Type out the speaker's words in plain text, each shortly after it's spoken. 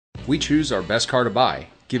We choose our best car to buy,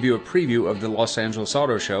 give you a preview of the Los Angeles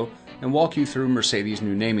Auto Show, and walk you through Mercedes'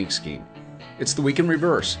 new naming scheme. It's the week in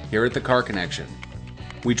reverse here at the Car Connection.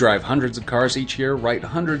 We drive hundreds of cars each year, write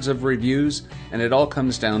hundreds of reviews, and it all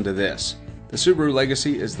comes down to this. The Subaru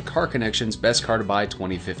Legacy is the Car Connection's Best Car to Buy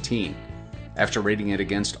 2015. After rating it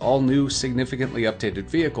against all new, significantly updated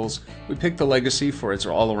vehicles, we picked the Legacy for its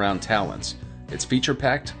all-around talents. It's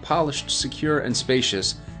feature-packed, polished, secure, and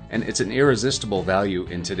spacious, and it's an irresistible value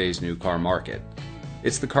in today's new car market.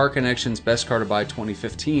 It's the Car Connection's Best Car to Buy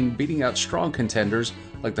 2015, beating out strong contenders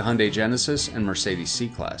like the Hyundai Genesis and Mercedes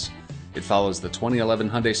C-Class. It follows the 2011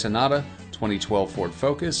 Hyundai Sonata, 2012 Ford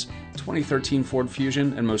Focus, 2013 Ford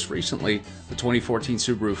Fusion, and most recently, the 2014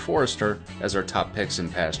 Subaru Forester as our top picks in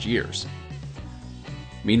past years.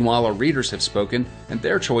 Meanwhile, our readers have spoken, and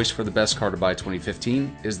their choice for the Best Car to Buy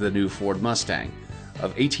 2015 is the new Ford Mustang.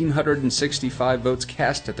 Of 1,865 votes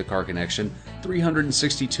cast at the Car Connection,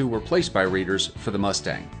 362 were placed by readers for the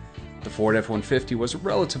Mustang. The Ford F-150 was a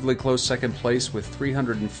relatively close second place with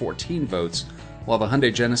 314 votes, while the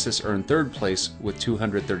Hyundai Genesis earned third place with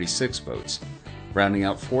 236 votes. Rounding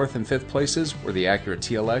out fourth and fifth places were the Acura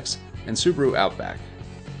TLX and Subaru Outback.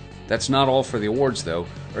 That's not all for the awards though.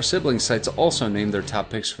 Our sibling sites also named their top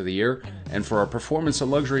picks for the year, and for our performance and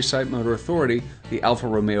luxury site Motor Authority, the Alfa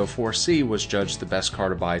Romeo 4C was judged the Best Car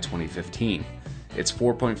to Buy 2015. Its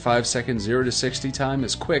 4.5 second 0 to 60 time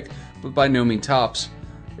is quick, but by no means tops.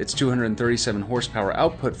 Its 237 horsepower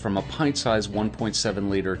output from a pint-sized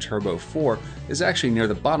 1.7-liter Turbo 4 is actually near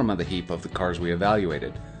the bottom of the heap of the cars we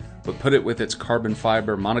evaluated. But put it with its carbon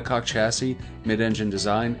fiber monocoque chassis, mid-engine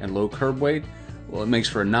design, and low curb weight, well, it makes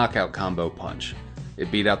for a knockout combo punch.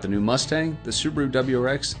 It beat out the new Mustang, the Subaru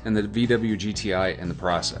WRX, and the VW GTI in the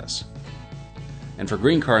process. And for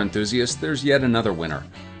green car enthusiasts, there's yet another winner.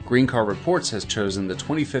 Green Car Reports has chosen the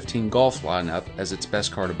 2015 Golf lineup as its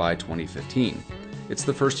Best Car to Buy 2015. It's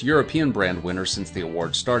the first European brand winner since the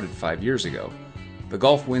award started 5 years ago. The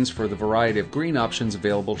Golf wins for the variety of green options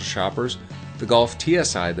available to shoppers. The Golf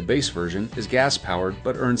TSI, the base version, is gas-powered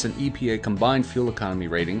but earns an EPA combined fuel economy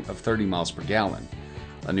rating of 30 miles per gallon.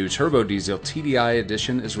 A new turbo diesel TDI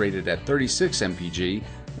edition is rated at 36 mpg,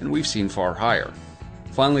 and we've seen far higher.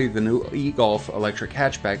 Finally, the new e-Golf electric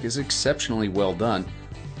hatchback is exceptionally well done.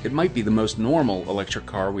 It might be the most normal electric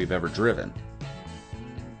car we've ever driven.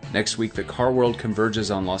 Next week, the car world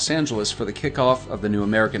converges on Los Angeles for the kickoff of the new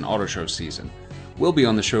American Auto Show season. We'll be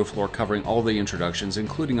on the show floor covering all the introductions,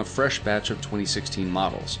 including a fresh batch of 2016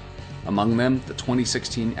 models. Among them, the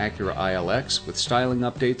 2016 Acura ILX with styling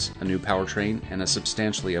updates, a new powertrain, and a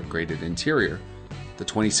substantially upgraded interior. The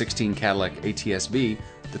 2016 Cadillac ATS-V,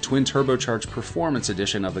 the twin-turbocharged performance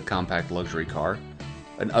edition of the compact luxury car.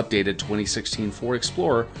 An updated 2016 Ford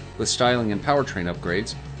Explorer with styling and powertrain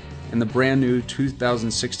upgrades. And the brand new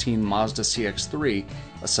 2016 Mazda CX-3,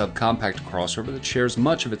 a subcompact crossover that shares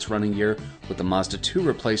much of its running gear with the Mazda 2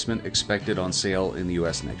 replacement expected on sale in the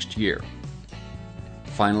US next year.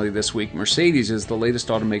 Finally this week, Mercedes is the latest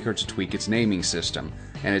automaker to tweak its naming system,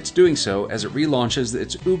 and it's doing so as it relaunches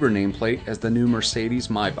its Uber nameplate as the new Mercedes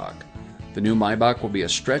Maybach. The new Maybach will be a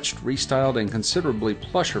stretched, restyled, and considerably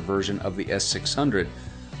plusher version of the S600.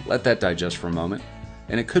 Let that digest for a moment.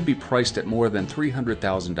 And it could be priced at more than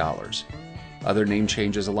 $300,000. Other name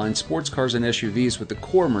changes align sports cars and SUVs with the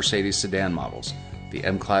core Mercedes sedan models. The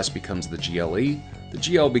M-Class becomes the GLE, the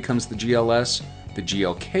GL becomes the GLS, the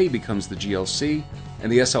GLK becomes the GLC,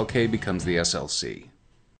 and the SLK becomes the SLC.